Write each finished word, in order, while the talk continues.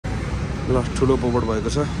ल ठुलो पोपट भएको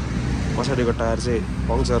छ पछाडिको टायर चाहिँ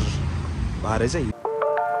पङ्चर भएर चाहिँ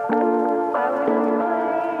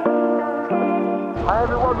Hi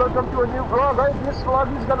everyone, welcome to a new vlog. This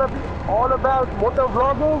vlog is gonna be all about motor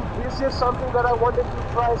vlogging. This is something that I wanted to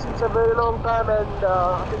try since a very long time, and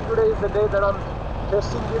I think today is the day that I'm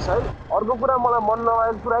testing this. अर्को कुरा मलाई मन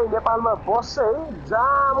नलागेको कुरा नेपालमा बस चाहिँ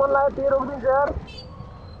जहाँ मन लाग्यो त्यही रोकिदिन्छ यार।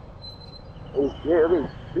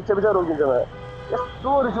 बिच रोकिदिन्छ मलाई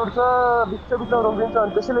यस्तो रिस उठ्छ बिच रोकिदिन्छ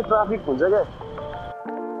अनि त्यसैले ट्राफिक हुन्छ क्या।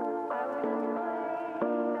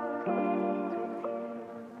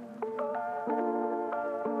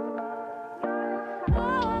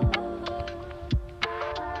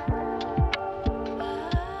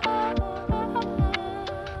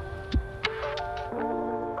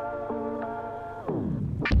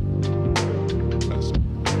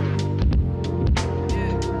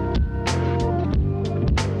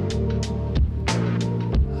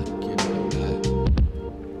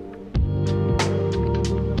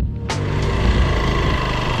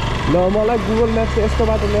 No, मलाई Google Maps से यस्तो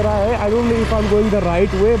बाटो लिएर आयो है। I don't know if I'm going the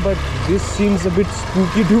right way, but this seems a bit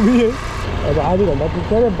spooky to me है। अब आधी घन्टा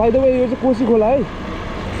पुग्छ है। By the way, यो चाहिँ कोशी खोला है।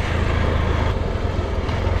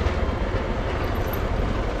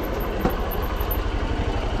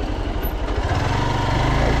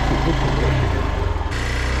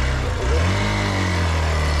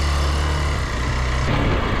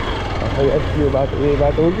 यो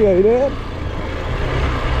बाटो हो कि होइन?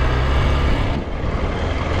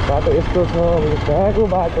 बाटो यस्तो छ कहाँको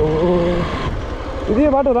बाटो हो?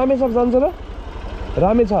 यो बाटो रामेछाप जान्छ र?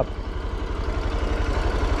 रामेछाप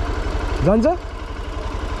जान्छ है?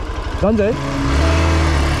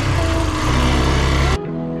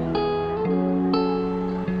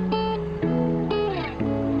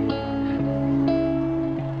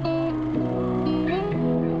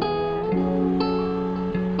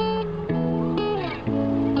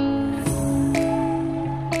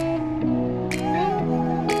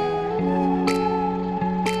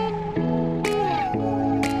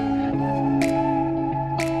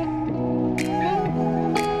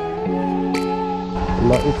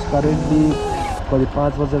 It's currently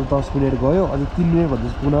 5:10 गयो अनि 3 मिनेट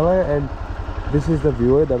भन्दैछ पुग्नलाई and this is the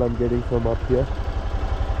view that I'm getting from up here.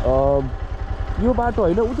 यो बाटो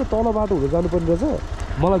होइन उ चाहिँ तल बाटो हुँदै जानुपर्ने रहेछ।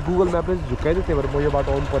 मलाई गुगल म्यापले झुक्काइदियो त्यही भएर म यो बाटो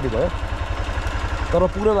आउनु पर्ने भयो तर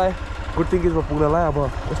पुग्न लाएँ। गुड थिङ इज म पुग्न लाएँ। अब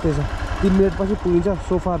यस्तै छ 3 मिनेट पछि पुगिन्छ।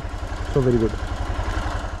 So far so very good.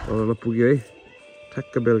 ल पुग्यो है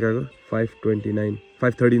ठ्याक्क बेलुकाको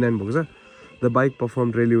 5:39 भएको छ। The bike perform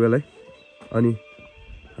really well है। अनि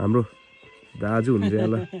हाम्रो दाजु हुन्छ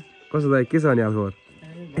यसलाई कसो दाइ के छ अनि हालखबर?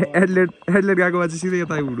 एडलेट गएको मान्छे सिधै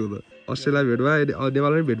यता आइपुग्नु त अस्ट्रेलिया भेट भयो नेपालमा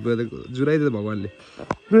पनि भेट भयो त जुराइदियो त भगवान्ले।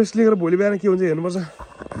 यसले गर्दा भोलि बिहान के हुन्छ हेर्नुपर्छ।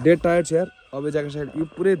 डेड टायर्ड छ यार। अब जाको साइड यो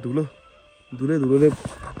पुरै धुलोले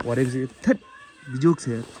भरेको छ। थेट बिजोक छ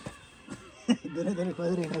यार।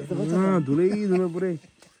 धुलो पुरै।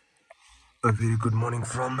 Very good morning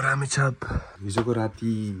from Ramechhap. हिजोको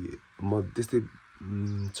राति म त्यस्तै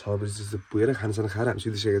 6 बजी जस्तो पुगेर खानासाना खाएर हामी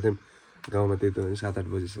सुतिसकेको थियौँ। गाउँमा त्यही त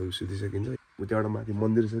 7-8 बजीसम्म सुतिसकिन्छ। उता एउटा माथि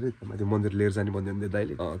मन्दिर छ अरे माथि मन्दिर लिएर जाने भन्दै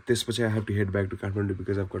दाइले। त्यसपछि I have to head back to Kathmandu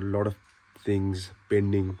because I got lot of things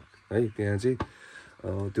pending है। त्यहाँ चाहिँ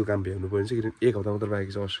त्यो काम भ्याउनु पर्ने छ किनभने 1 हप्ता मात्र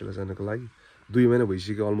बाँकी छ अस्ट्रेलिया जानको लागि। 2 महिना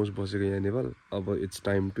भइसक्यो अलमोस्ट बसेको यहाँ नेपाल। अब it's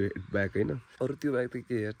time to head back होइन। अरू त्यो बाहेक त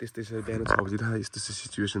के यार त्यस्तै छ। बिहान 6 बजी यस्तो छ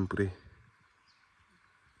सिचुएसन पुरै।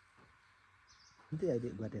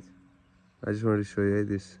 I just wanted to show you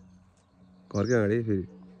this. घरकै अगाडि फेरि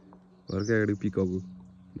घरकै अगाडि पिकअप हो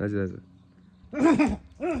नाचिरहेछ।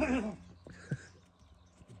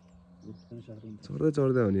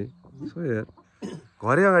 चढ्दै हुने सो यार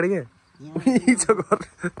घरै अगाडि क्या छ घर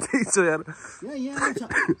त्यही छ यार।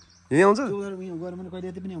 यहीँ आउँछ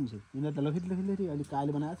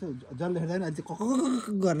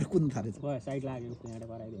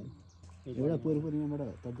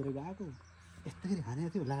यस्तै खाने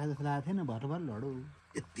थियो लागेको थिएन भटभर लडो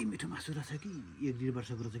यति मिठो मासु रहेछ कि 1-1.5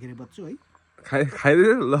 वर्षको रहेछ के अरे बच्चो है।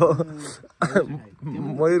 खाइदियो ल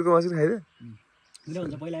मयुरको मासु खाइदियो।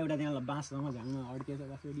 हुन्छ पहिला एउटा त्यहाँ बाँसमा झाङमा अड्किएछ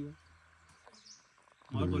बाँसुडी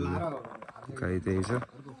गाई त्यही छ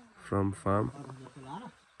from farm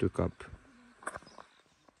to cup.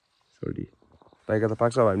 Sorry Paika त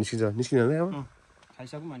पाक्छ अब हामी निस्किन्छ अब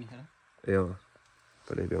खाइसक्यौँ अनि ए हो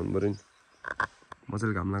पहिला भ्याउनु पऱ्यो नि।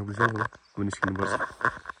 मजाले घाम लाग्दैछ अब निस्किनुपर्छ।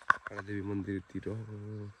 काँडादेवी मन्दिरतिर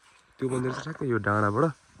त्यो मन्दिर चाहिँ ठ्याक्कै यो डाँडाबाट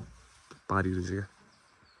पारी रहेछ क्या।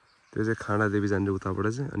 त्यो चाहिँ खाँडादेवी जाने उताबाट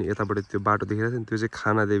चाहिँ अनि यताबाट त्यो बाटो देखेको थियो नि त्यो चाहिँ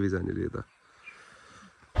खानादेवी जाने रे यता।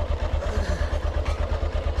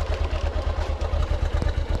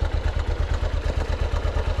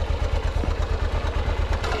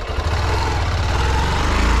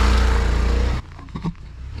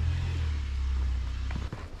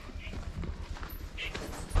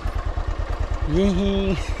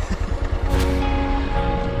 यही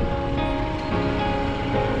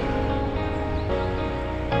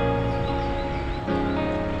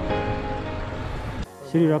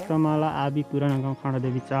श्री रक्तमाला आबी पुरानो गाउँ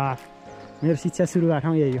खण्डदेवी 4 मेरो शिक्षा सुरु भएको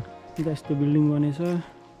ठाउँ यही हो त्यता यस्तो बिल्डिङ बनेछ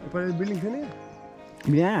बिल्डिङ थियो नि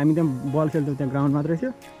यहाँ हामी त्यहाँ बल खेल्थ्यौँ त्यहाँ ग्राउन्ड मात्रै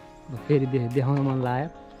थियो फेरि देखाउन मन लाग्यो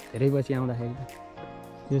धेरै पछि आउँदाखेरि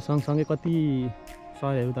त यो सँगसँगै कति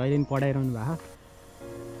सरहरू त अहिले पनि पढाइरहनु भएको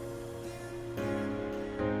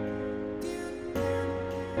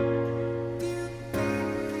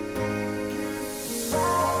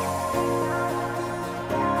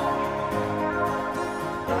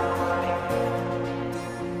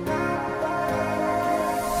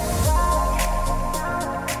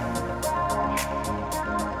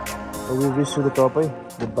We reached to the top,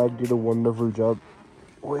 the bike did a wonderful job.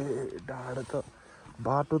 Wait, डाँडा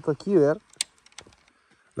बाटो त के हो यार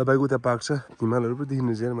ल बाइक उता पार्क छ हिमालहरू पनि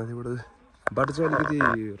देखिनु छ यार माथिबाट बाटो चाहिँ अलिकति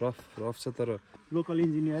रफ छ तर लोकल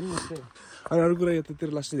इन्जिनियरिङ जस्तै अनि अरू कुरा यतातिर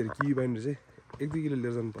लास्ट धेरै के बाइन्डर चाहिँ 1-2 किलो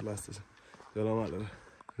लिएर जानु पर्ला जस्तो छ झोलामा हालेर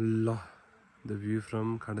ल द भ्यू फ्रम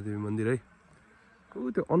खाँडादेवी मन्दिर है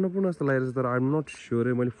त्यो अन्नपूर्ण जस्तो लागेको छ तर आइएम नट स्योर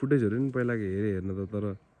है मैले फुटेजहरू पनि पहिला हेर्न त तर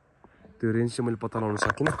त्यो रेन्ज चाहिँ मैले पत्ता लगाउन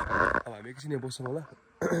सकिनँ अब हामी एकछिन यहाँ बस्छौँ होला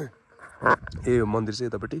ए मन्दिर चाहिँ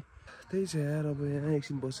यतापट्टि त्यही छ यार अब यहाँ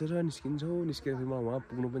एकछिन बसेर निस्किन्छौँ निस्केर फेरि वहाँ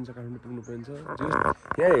पुग्नु पनि छ काठमाडौँ पुग्नु पनि छ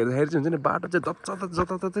यहाँ हेर्दाखेरि चाहिँ हुन्छ नि बाटो चाहिँ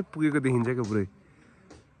जताततै पुगेको देखिन्छ क्या पुरै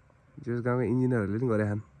जस गाउँको इन्जिनियरहरूले पनि गरे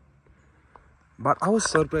खान् आवाज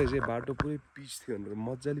सरप्राइज है बाटो पुरै पिच थियो भनेर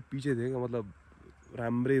मजाले पिचै थियो क्या मतलब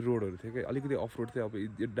राम्रै रोडहरू थियो क्या अलिकति अफ रोड थियो अब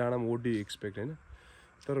यो डाँडामा वोट डु एक्सपेक्ट होइन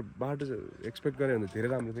तर बाटो चाहिँ एक्सपेक्ट गऱ्यो भने धेरै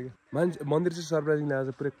राम्रो थियो क्या मान्छे मन्दिर चाहिँ सरप्राइजिङ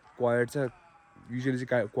लागेको छ पुरै क्वाइट छ युजली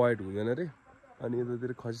चाहिँ क्वाइट हुँदैन अरे अनि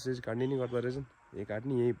यतातिर खसी काट्ने नि गर्दो रहेछन् यहीँ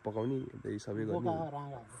काट्ने यहीँ पकाउने यही सबै गर्ने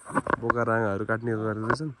बोका राँगाहरू काट्ने गर्दो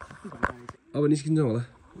रहेछन् अब निस्किन्छौँ होला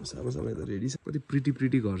सानो सानो यता रेडी छ कति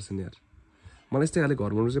प्रिटी घर छन् यार मलाई यस्तै खाले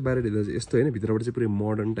घर बनाउनु चाहिँ बाहिर हेर्दा चाहिँ यस्तो होइन भित्रबाट चाहिँ पुरै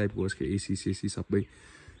मोडर्न टाइपको होस् क्या एसी सेसी सबै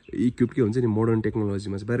इक्विप के हुन्छ नि मोडर्न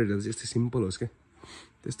टेक्नोलोजीमा चाहिँ बाहिर हेर्दा चाहिँ यस्तै सिम्पल होस् क्या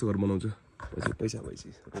त्यस्तो घर बनाउँछु पछि पैसा भएपछि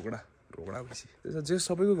रोकडा भएपछि त्यसो जे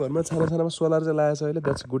सबैको घरमा छानामा सोलर चाहिँ लागेको छ अहिले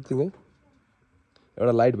द्याट्स गुड थिङ है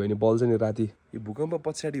एउटा लाइट भयो नि बल चाहिँ नि राति यो भूकम्प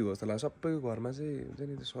पछाडि हो जस्तो लाग्छ सबैको घरमा चाहिँ हुन्छ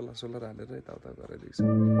नि त्यो सोलर हालेर यताउता गराइदिएको छ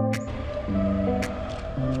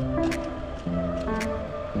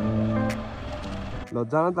ल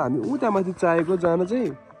जान त हामी उता माथि चाहेको जान चाहिँ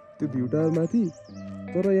त्यो भ्यू टावर माथि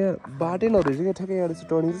तर यहाँ बाटै नरहेछ क्या ठ्याक्कै यहाँबाट चाहिँ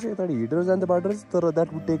टर्निङ चाहिँ यताबाट हिँडेर जान्छ बाटो रहेछ तर that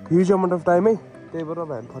would take huge amount of time है त्यही भएर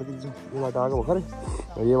अब हामी फर्किन्छौँ यो बाटो आएको भर्खरै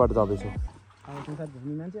यो बाटो जाँदैछौँ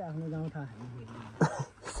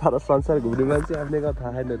सारा संसार घुम्ने मान्छे आफ्नै गाउँ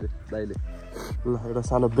थाहा छैन अरे दाइले ल एउटा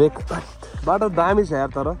सानो ब्रेक बाटो दामी छ यार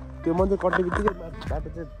तर त्यो मान्छे कट्ने बित्तिकै बाटो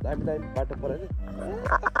चाहिँ दामी बाटो परेको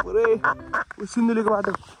पुरै सिन्धुलीको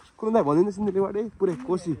बाटो कुनै दाइ भनिदिनु सिन्धुलीको बाटो पुरै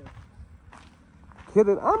कोसी खेत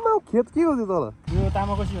आमा खेत के हो त्यो तल यो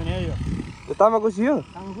तामाकोसी भने यो तामाकोसी हो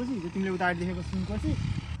तामाकोसी तिमीले उता देखेको सुनकोसी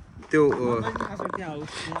त्यो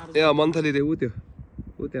ए मन्थली रे ऊ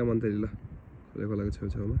त्यहाँ मन्थली ल खोलेको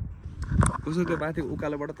छेउछाउमा कसो त्यो माथि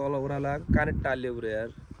उकालोबाट तल ओह्रालो आएको कानेट टाल्यो पुरै यार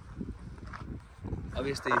अब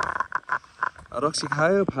यस्तै रक्सी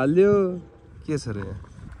खायो फाल्यो के छ रे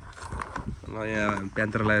यहाँ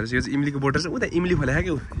प्यान्टर लगाएर यो चाहिँ इम्लीको बोटर छ उता इम्ली फले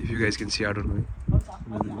क्या if you guys can C out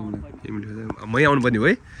imli मै आउनु पर्ने हो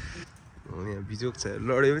है यहाँ बिजोक छ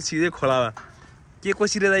लड्यो पनि सिधै खोलामा के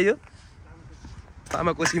कोसी रे दाइ यो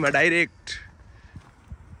तामा कोसीमा डाइरेक्ट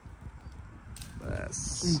बस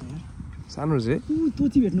सानो चाहिँ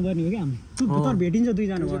तोची भेट्नु पर्ने हो क्या हामी तर भेटिन्छ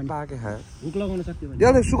दुईजना भयो पाके खायो भुक लगाउन सक्यो भने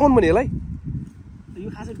यहाँ सुकाउनु पर्ने यसलाई यो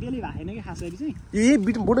खासै डेली भएको छैन कि खासरी चाहिँ ए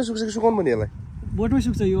बोटै सुक्छ कि सुकाउनु पर्ने यसलाई बोटमै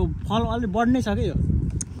सुक्छ यो फल अलि बढ्नै छ क्या यो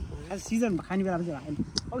सिजन खाने बेला चाहिँ भएन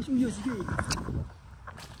अब उयो सिक्यो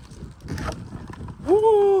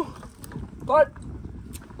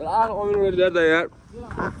यार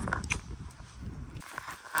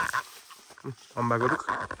अम्बाको रुख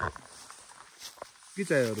के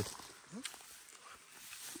चाहियो अरू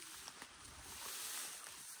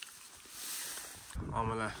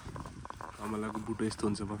अमलाको बुटो यस्तो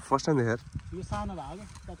हुन्छ फर्स्ट टाइम देखाएर यो सानो भएको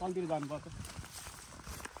क्या तलतिर जानुपर्छ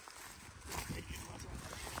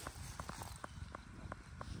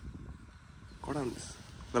कडा हुन्छ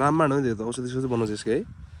रामबाण हो नि त्यो त औषधि सौषधि बनाउँछ यसको है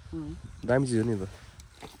दामी चिज हो नि त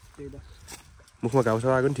त्यही त मुखमा घाउ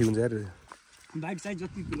आएको पनि ठिक हुन्छ यार बाइक साइज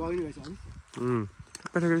जति लगाइदिनु रहेछ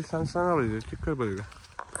केटाकेटी सानो भयो ठिक्कै पऱ्यो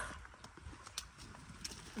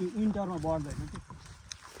विन्टरमा बढ्दैन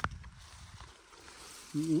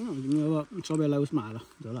अब सबैलाई उसमा हाल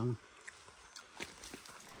झोलामा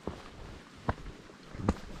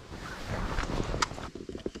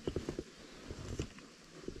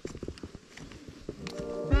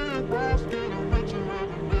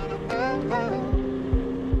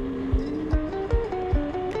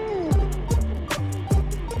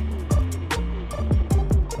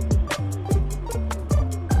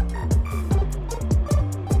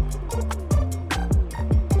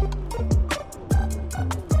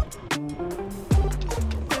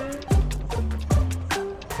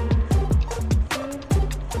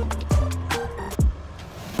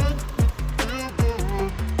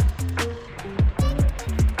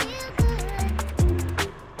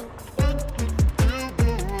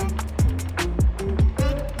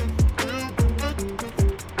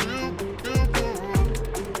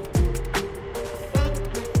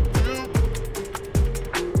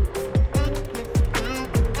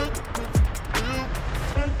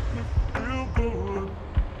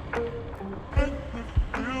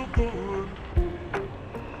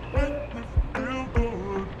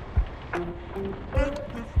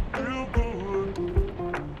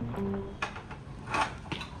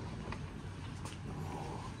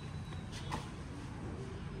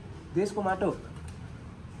देशको माटोमा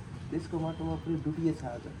पुरै डुबिएछ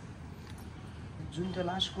आज। जुन चाहिँ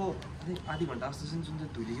लास्टको आधी घन्टा जस्तो छ नि, जुन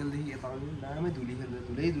चाहिँ धुली खेलदेखि यता आउने नामै धुली खेल्दै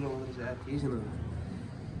धुलै धुलो मात्रै छ यार, केही छैन।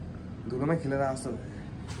 धुलोमै खेलेर आएको छ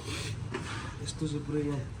यस्तो छ पुरै।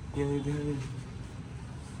 यहाँ देखाउने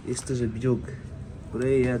यस्तो छ बिजोग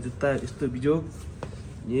पुरै। यहाँ जुत्ता यस्तो बिजोग,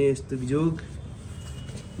 यहाँ यस्तो बिजोग,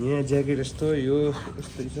 यहाँ ज्याकेट यस्तो, यो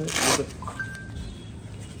यस्तै छ।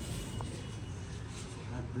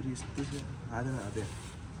 हातभरि यस्तो छ,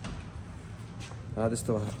 हात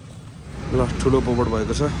यस्तो भयो। ल ठुलो पोपट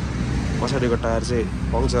भएको छ। पछाडिको टायर चाहिँ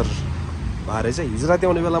पङ्चर भएर चाहिँ हिजो राति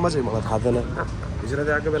आउने बेलामा चाहिँ मलाई थाहा थिएन। हिजो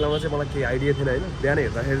राति आएको बेलामा चाहिँ मलाई केही आइडिया थिएन होइन। बिहान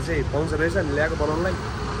हेर्दाखेरि चाहिँ पङ्चर रहेछ, ल्याएको बनाउनलाई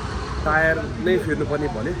टायर नै फेर्नुपर्ने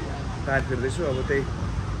भन्यो। टायर फेर्दैछु अब त्यही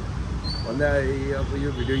भन्दा अब यो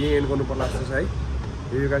भिडियो यहीँ एन्ड गर्नु पर्ला जस्तो छ है।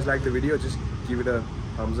 If you guys like the video, just give it a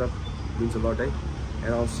thumbs up, means a lot, eh?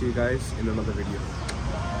 And I'll see you guys in another video.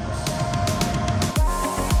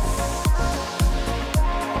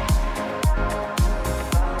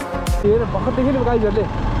 हेर भर्खर देखेँ नि गाइजहरूले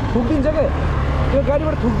थुकिदिन्छ क्या, त्यो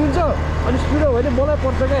गाडीबाट थुकिदिन्छ अनि स्पिड हो भने मलाई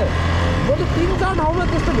पर्छ क्या। मैले 3-4 ठाउँमा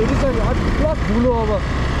त्यस्तो भेटिसकेँ। अनि प्लस धुलो अब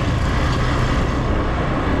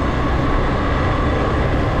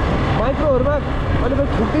माइक्रोहरूमा अनि फेरि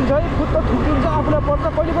थुकिदिन्छ है, खुद त थुकिदिन्छ, आफूलाई पर्छ।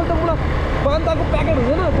 कहिले कहिले त मलाई पान्ताको प्याकेट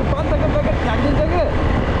हुँदैन, त्यो पान्ताको प्याकेट फ्याँकिदिन्छ क्या।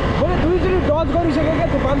 मैले 2 चोटि डज गरिसकेँ क्या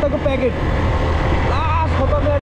त्यो पान्ताको प्याकेट। लास्ट खतरनाक।